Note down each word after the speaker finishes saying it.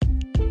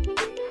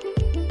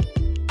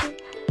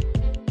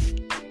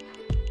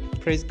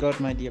Praise God,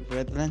 my dear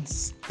brethren.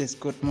 This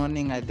good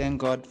morning, I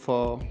thank God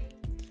for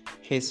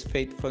His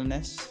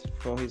faithfulness,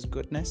 for His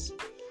goodness.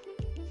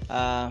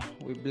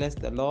 We bless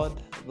the Lord,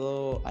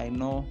 though I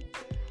know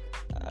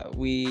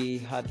we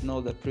had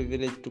not the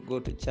privilege to go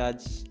to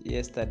church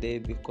yesterday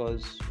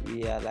because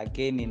we are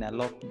again in a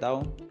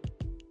lockdown.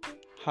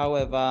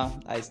 However,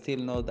 I still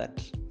know that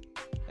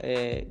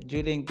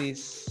during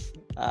this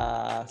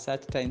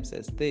such times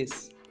as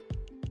this,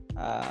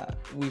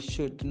 we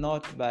should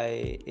not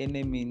by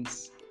any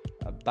means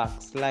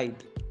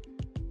backslide,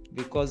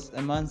 because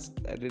a man's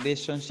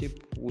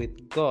relationship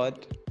with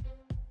God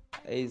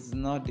is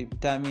not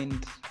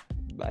determined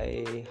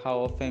by how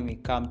often we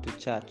come to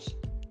church.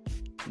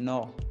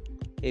 No,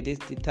 it is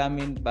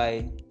determined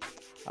by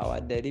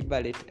our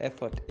deliberate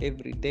effort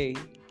every day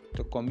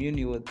to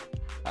commune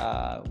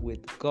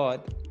with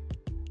God,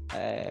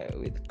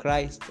 with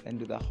Christ, and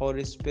with the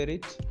Holy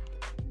Spirit.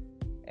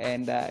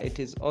 And it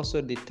is also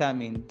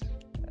determined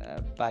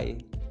by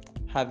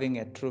having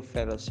a true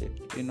fellowship,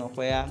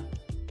 where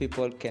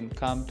people can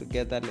come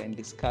together and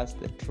discuss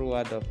the true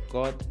word of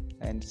God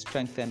and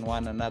strengthen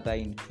one another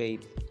in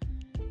faith.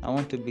 I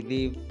want to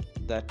believe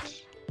that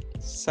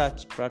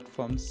such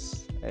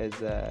platforms as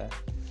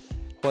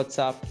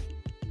WhatsApp,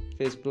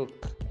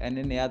 Facebook, and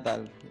any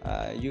other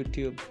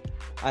YouTube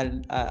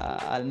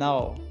are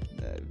now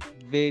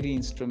very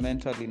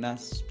instrumental in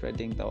us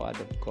spreading the word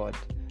of God.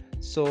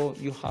 So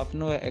you have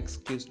no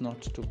excuse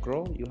not to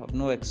grow. You have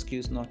no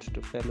excuse not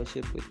to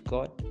fellowship with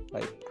God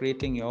by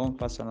creating your own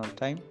personal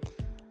time.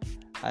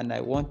 And I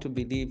want to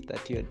believe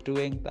that you're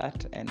doing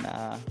that, and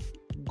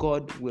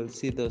God will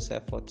see those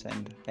efforts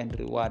and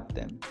reward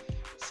them.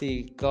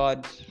 See,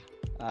 God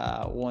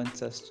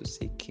wants us to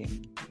seek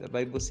Him. The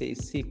Bible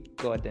says, seek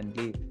God and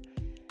live.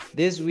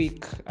 This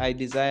week, I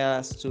desire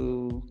us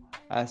to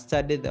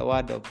study the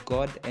Word of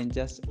God and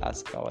just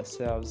ask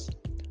ourselves,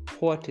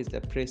 what is the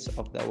place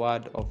of the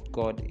Word of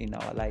God in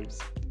our lives?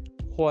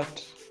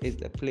 What is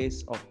the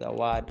place of the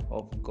Word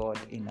of God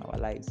in our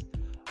lives?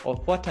 Or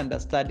what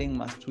understanding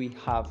must we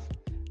have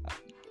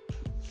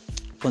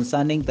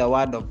concerning the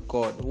Word of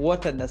God?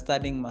 What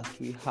understanding must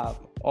we have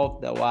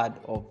of the Word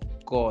of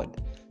God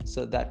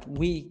so that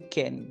we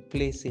can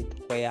place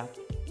it where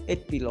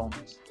it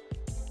belongs?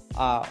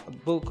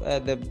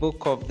 The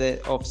book of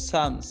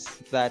Psalms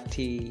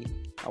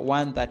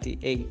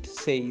 138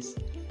 says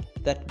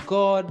that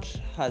God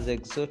has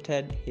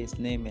exalted His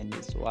name and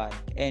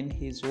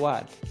His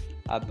word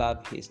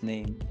above His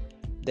name.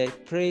 The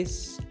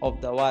praise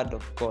of the word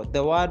of God.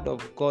 The word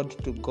of God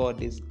to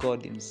God is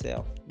God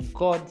Himself.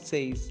 God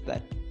says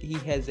that He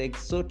has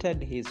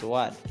exalted His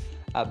word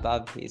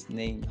above His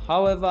name.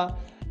 However,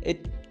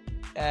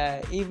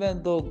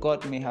 even though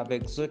God may have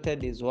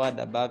exalted His word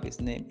above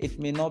His name, it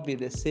may not be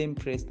the same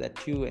praise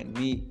that you and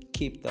me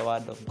keep the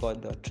word of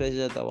God or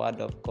treasure the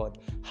word of God.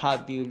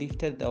 Have you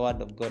lifted the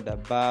word of God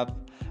above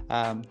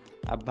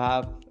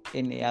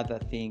any other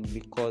thing?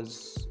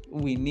 Because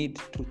we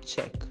need to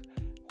check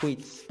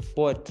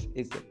what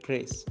is the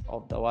praise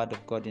of the word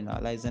of God in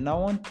our lives. And I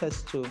want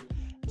us to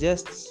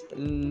just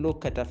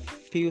look at a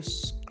few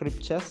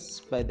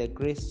scriptures by the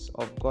grace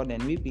of God,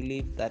 and we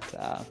believe that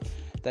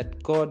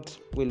God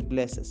will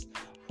bless us.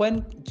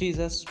 When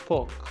Jesus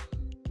spoke,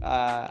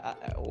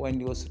 when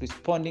He was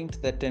responding to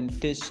the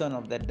temptation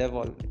of the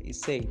devil, He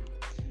said,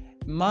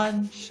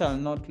 "Man shall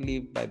not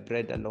live by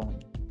bread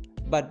alone,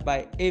 but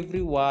by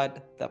every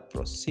word that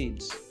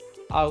proceeds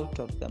out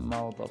of the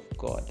mouth of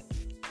God."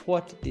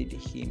 What did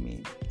He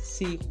mean?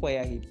 See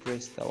where He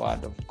praised the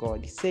word of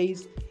God. He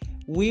says,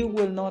 we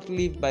will not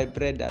live by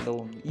bread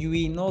alone.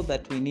 We know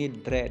that we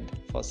need bread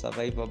for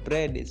survival.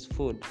 Bread is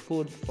food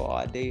for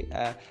our day,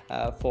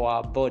 for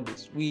our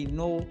bodies. We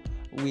know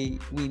we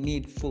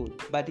need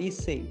food. But He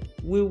said,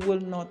 we will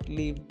not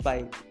live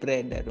by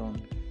bread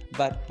alone,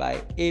 but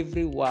by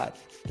every word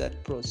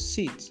that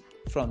proceeds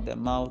from the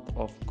mouth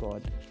of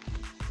God.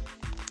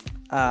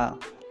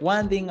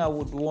 One thing I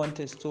would want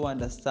us to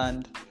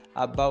understand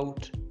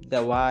about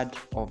the word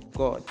of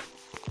God,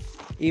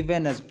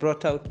 even as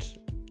brought out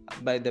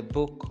by the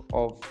book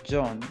of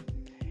John,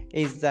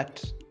 is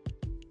that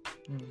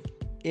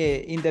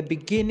in the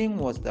beginning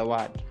was the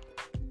Word.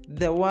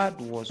 The Word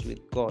was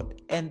with God,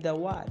 and the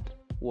Word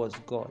was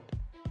God.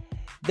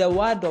 The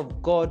Word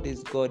of God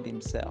is God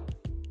Himself.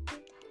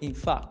 In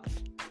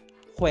fact,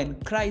 when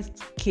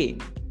Christ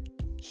came,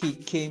 He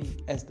came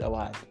as the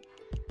Word.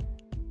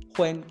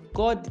 When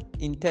God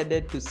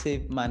intended to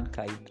save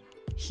mankind,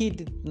 He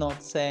did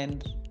not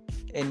send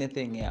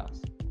anything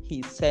else.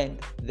 He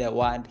sent the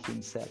Word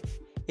Himself.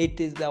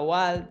 It is the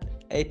Word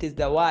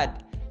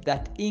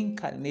that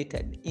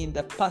incarnated in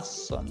the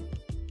person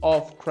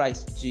of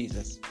Christ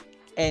Jesus,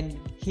 and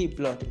He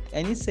brought it.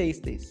 And He says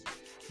this,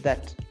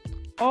 that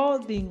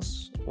all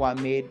things were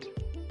made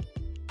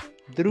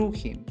through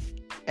Him,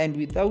 and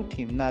without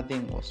Him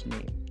nothing was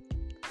made.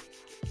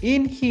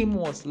 In Him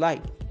was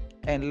life,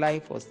 and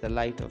life was the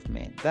light of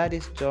men. That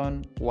is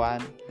John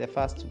 1, the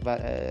first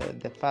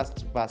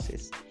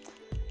verses.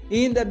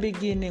 In the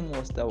beginning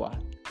was the Word.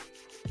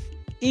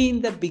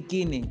 In the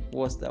beginning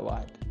was the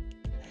Word.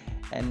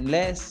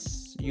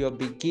 Unless your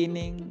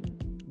beginning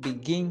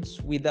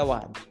begins with the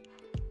word,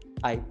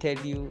 I tell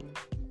you,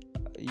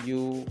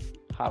 you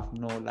have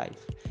no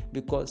life.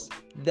 Because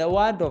the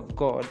word of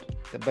God,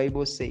 the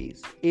Bible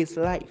says, is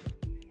life.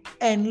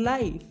 And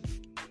life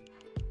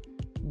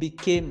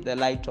became the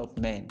light of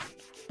men.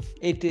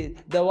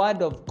 The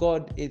word of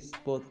God is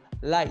both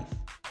life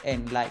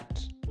and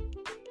light.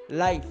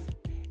 Life.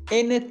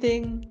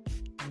 Anything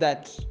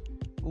that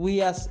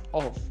wears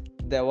off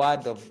the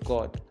word of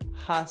God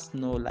has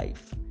no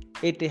life.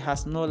 It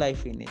has no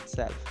life in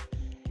itself.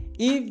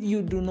 If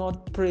you do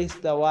not praise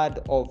the word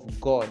of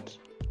God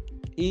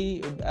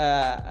in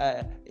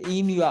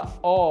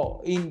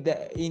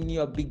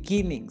your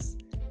beginnings,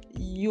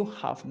 you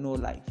have no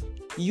life.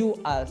 You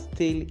are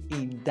still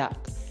in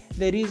dark.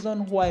 The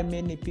reason why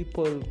many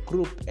people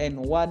group and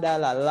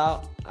waddle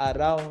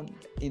around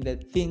in the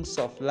things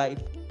of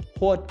life,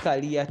 what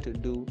career to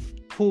do,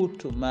 who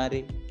to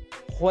marry,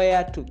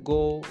 where to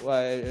go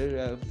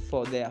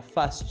for their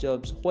first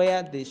jobs,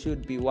 where they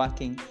should be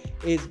working,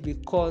 is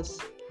because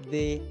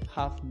they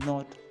have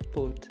not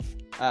put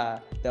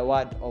the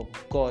word of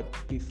God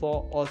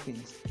before all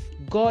things.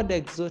 God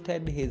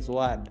exalted his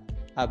word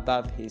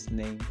above his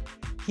name.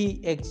 He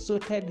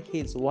exalted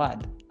his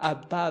word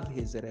above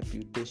his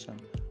reputation.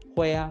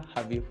 Where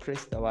have you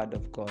praised the word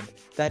of God?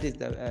 That is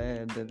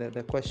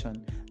the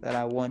question that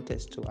I want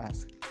us to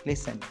ask.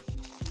 Listen.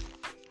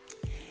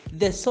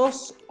 The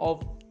source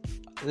of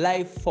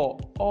life for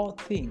all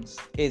things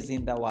is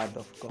in the word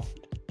of God.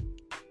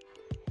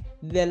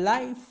 The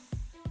life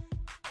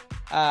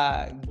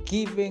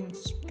giving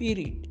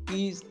spirit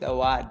is the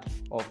word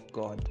of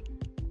God.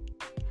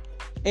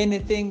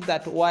 Anything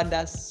that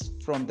wanders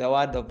from the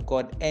word of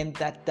God and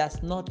that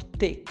does not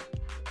take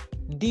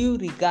due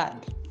regard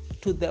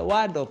to the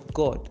word of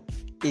God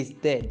is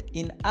dead.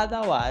 In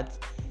other words,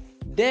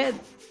 dead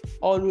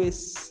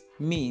always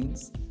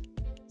means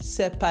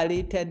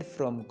separated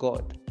from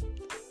God.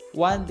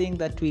 One thing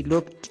that we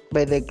looked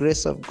by the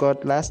grace of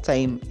God last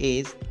time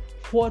is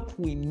what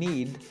we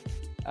need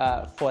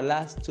for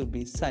us to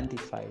be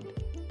sanctified.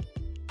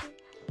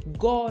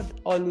 God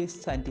always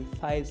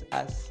sanctifies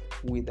us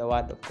with the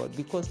word of God,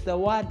 because the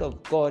word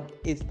of God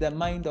is the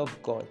mind of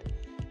God.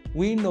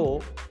 We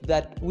know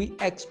that we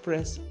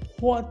express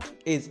what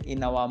is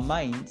in our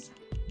minds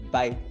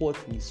by what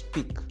we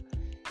speak.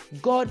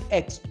 God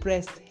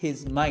expressed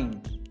his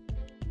mind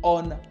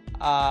on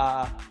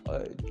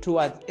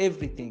towards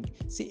everything.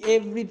 See,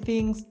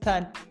 everything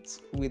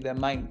starts with the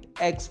mind,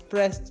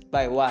 expressed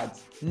by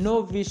words.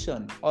 No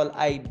vision or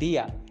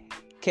idea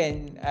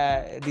can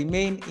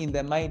remain in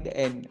the mind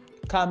and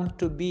come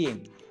to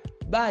being.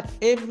 But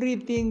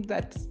everything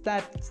that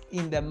starts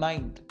in the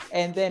mind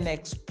and then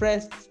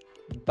expressed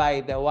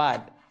by the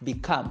word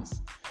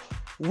becomes.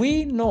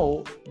 We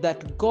know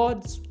that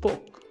God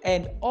spoke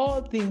and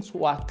all things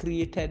were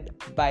created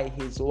by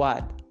his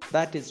word.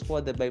 That is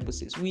what the Bible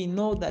says. We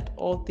know that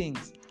all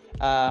things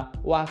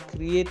were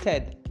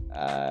created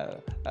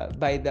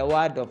by the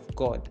word of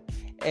God.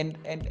 And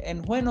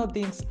when all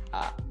things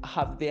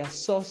have their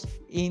source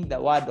in the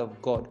word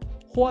of God,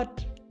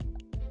 what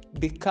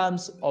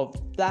becomes of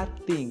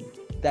that thing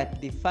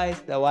that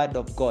defies the word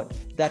of God,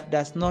 that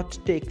does not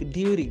take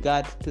due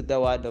regard to the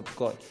word of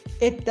God?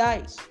 It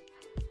dies.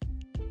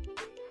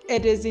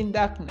 It is in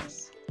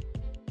darkness.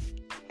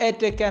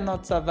 It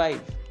cannot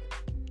survive.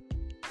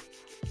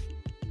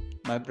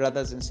 My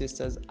brothers and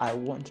sisters, I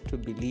want to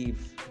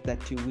believe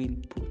that you will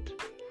put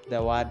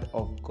the word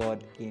of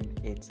God in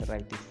its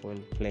rightful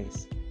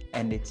place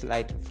and its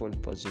rightful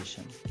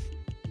position.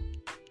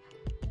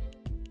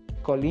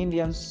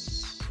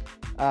 Colossians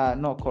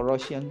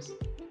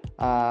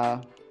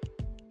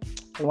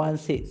 1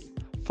 says,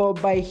 "For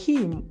by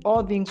him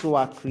all things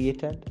were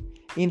created,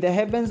 in the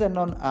heavens and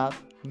on earth,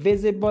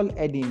 visible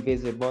and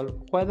invisible,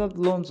 whether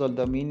thrones or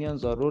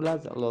dominions or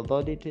rulers or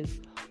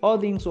authorities, all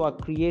things were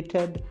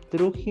created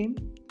through him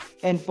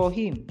and for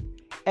him.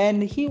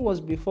 And he was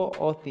before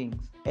all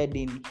things, and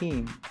in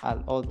him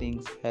are all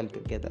things held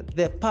together."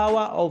 The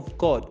power of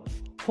God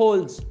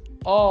holds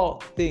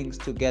all things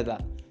together.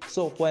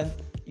 So when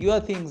your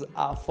things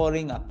are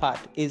falling apart,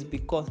 it's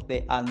because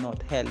they are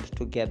not held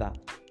together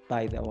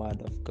by the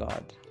word of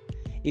God.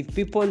 If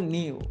people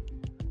knew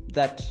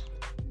that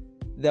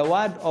the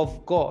word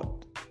of God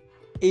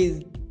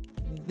is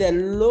the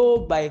law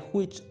by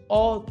which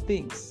all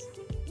things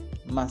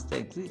must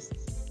exist,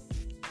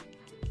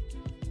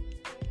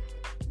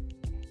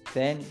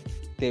 then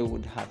they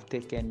would have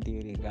taken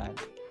due regard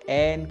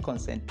and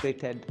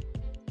concentrated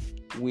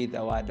with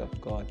the word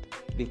of God,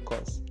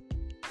 because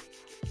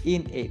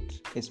in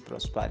it is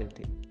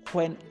prosperity.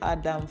 When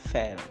Adam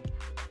fell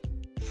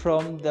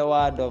from the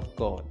word of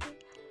God,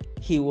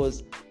 he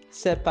was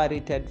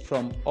separated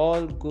from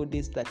all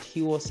goodies that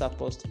he was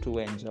supposed to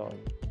enjoy.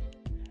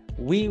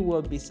 We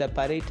will be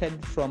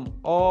separated from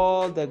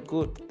all the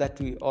good that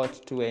we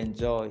ought to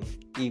enjoy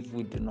if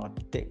we do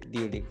not take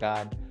due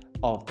regard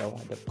of the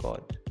word of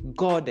God.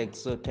 God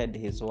exalted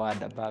his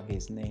word above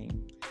his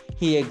name.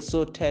 He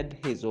exalted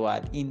his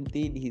word.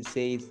 Indeed, he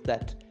says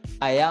that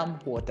I am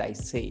what I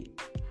say.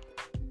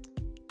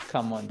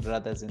 Come on,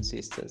 brothers and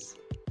sisters.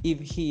 If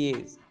he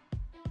is,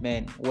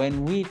 man,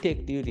 when we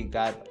take due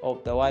regard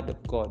of the word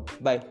of God,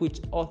 by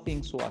which all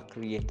things were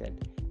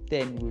created,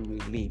 then we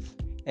will live,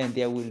 and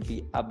there will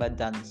be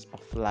abundance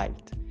of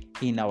light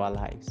in our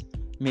lives.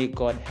 May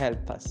God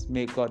help us.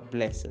 May God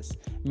bless us.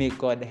 May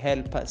God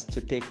help us to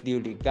take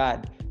due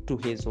regard to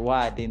his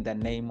word in the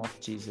name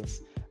of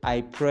Jesus. I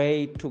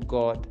pray to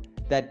God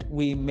that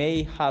we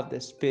may have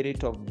the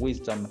spirit of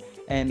wisdom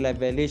and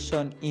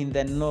revelation in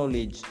the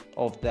knowledge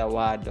of the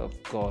word of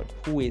God,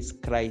 who is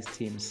Christ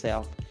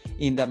himself.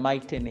 In the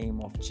mighty name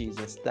of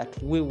Jesus,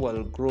 that we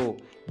will grow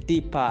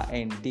deeper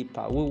and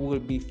deeper. We will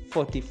be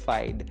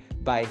fortified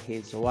by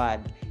his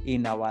word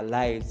in our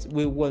lives.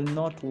 We will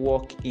not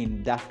walk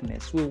in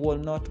darkness. We will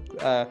not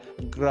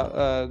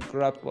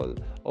grapple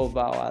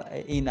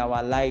in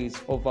our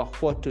lives over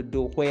what to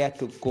do, where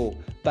to go,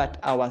 but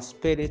our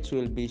spirits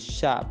will be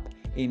sharp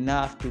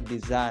enough to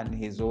discern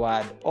his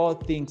word. All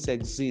things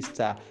exist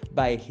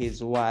by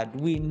his word.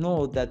 We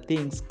know that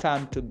things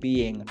come to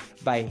being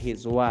by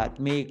his word.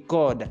 May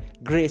God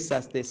grace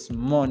us this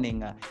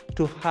morning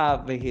to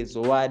have his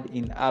word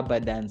in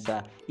abundance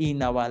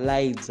in our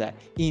lives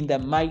in the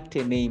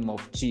mighty name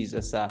of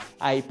Jesus.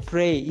 I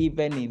pray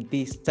even in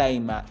this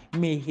time,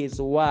 may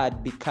his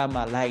word become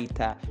a light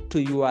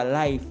to your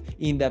life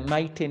in the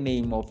mighty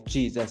name of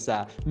Jesus.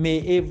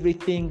 May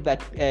everything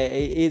that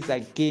is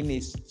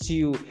against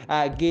you,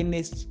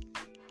 against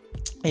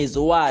his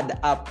word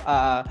up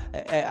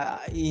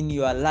in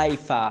your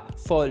life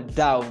fall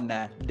down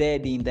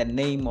dead in the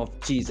name of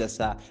Jesus.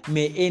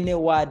 May any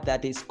word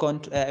that is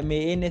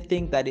may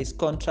anything that is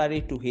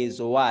contrary to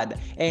his word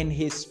and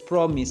his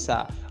promise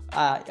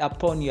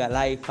upon your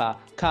life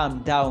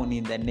come down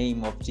in the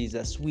name of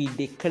Jesus. We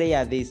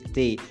declare this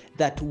day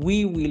that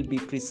we will be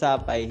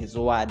preserved by his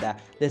word.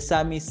 The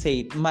psalmist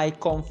said, my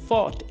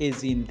comfort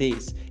is in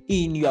this.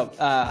 In your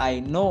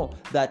I know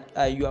that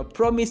your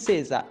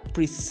promises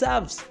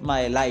preserves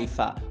my life.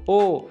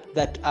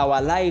 That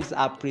our lives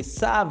are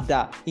preserved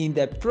in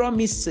the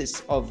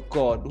promises of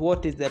God.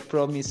 What is the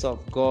promise of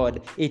God?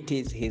 It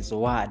is his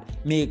word.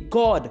 May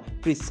God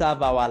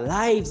preserve our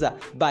lives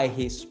by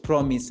his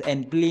promise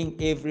and bring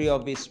every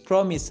of his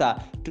promise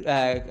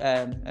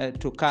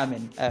to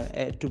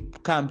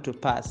come to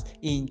pass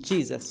in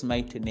Jesus'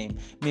 mighty name.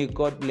 May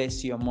God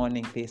bless your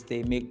morning this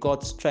day. May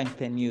God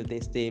strengthen you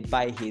this day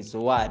by his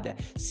word.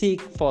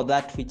 Seek for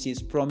that which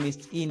is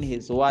promised in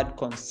his word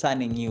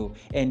concerning you,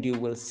 and you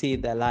will see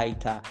the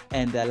light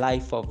and the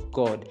life of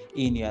God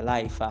in your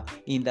life.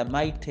 In the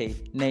mighty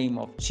name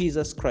of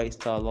Jesus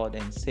Christ, our Lord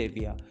and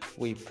Savior,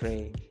 we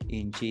pray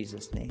in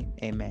Jesus' name.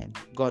 Amen.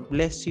 God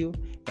bless you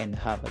and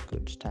have a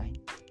good time.